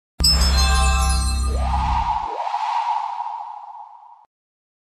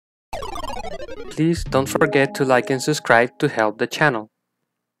Please don't forget to like and subscribe to help the channel.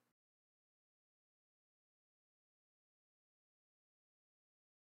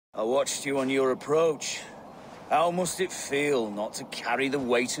 I watched you on your approach. How must it feel not to carry the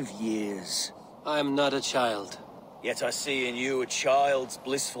weight of years? I am not a child. Yet I see in you a child's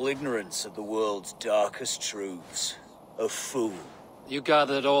blissful ignorance of the world's darkest truths. A fool. You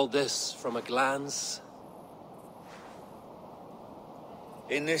gathered all this from a glance?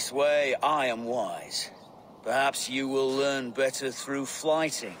 In this way, I am wise. Perhaps you will learn better through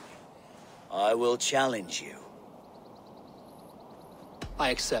flyting. I will challenge you. I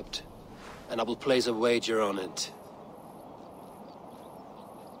accept, and I will place a wager on it.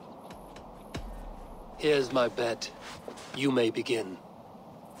 Here's my bet. You may begin.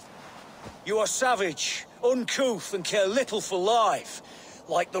 You are savage, uncouth, and care little for life.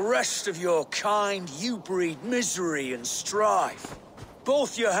 Like the rest of your kind, you breed misery and strife.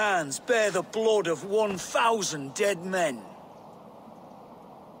 Both your hands bear the blood of 1,000 dead men.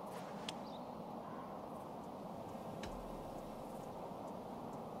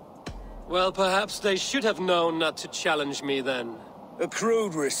 Well, perhaps they should have known not to challenge me then. A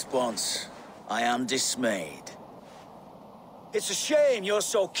crude response. I am dismayed. It's a shame you're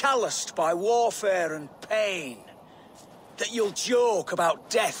so calloused by warfare and pain. That you'll joke about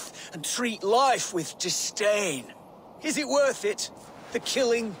death and treat life with disdain. Is it worth it? The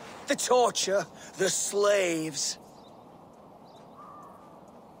killing, the torture, the slaves.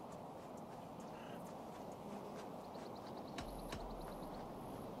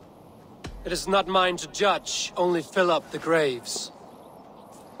 It is not mine to judge, only fill up the graves.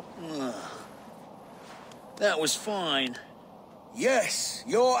 That was fine. Yes,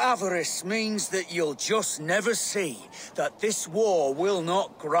 your avarice means that you'll just never see that this war will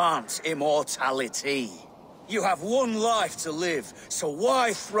not grant immortality. You have one life to live, so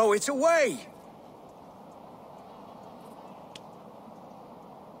why throw it away?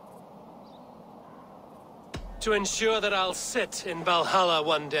 To ensure that I'll sit in Valhalla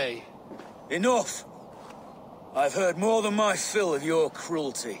one day. Enough! I've heard more than my fill of your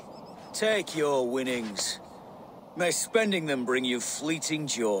cruelty. Take your winnings. May spending them bring you fleeting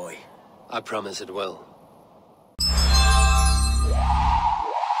joy. I promise it will.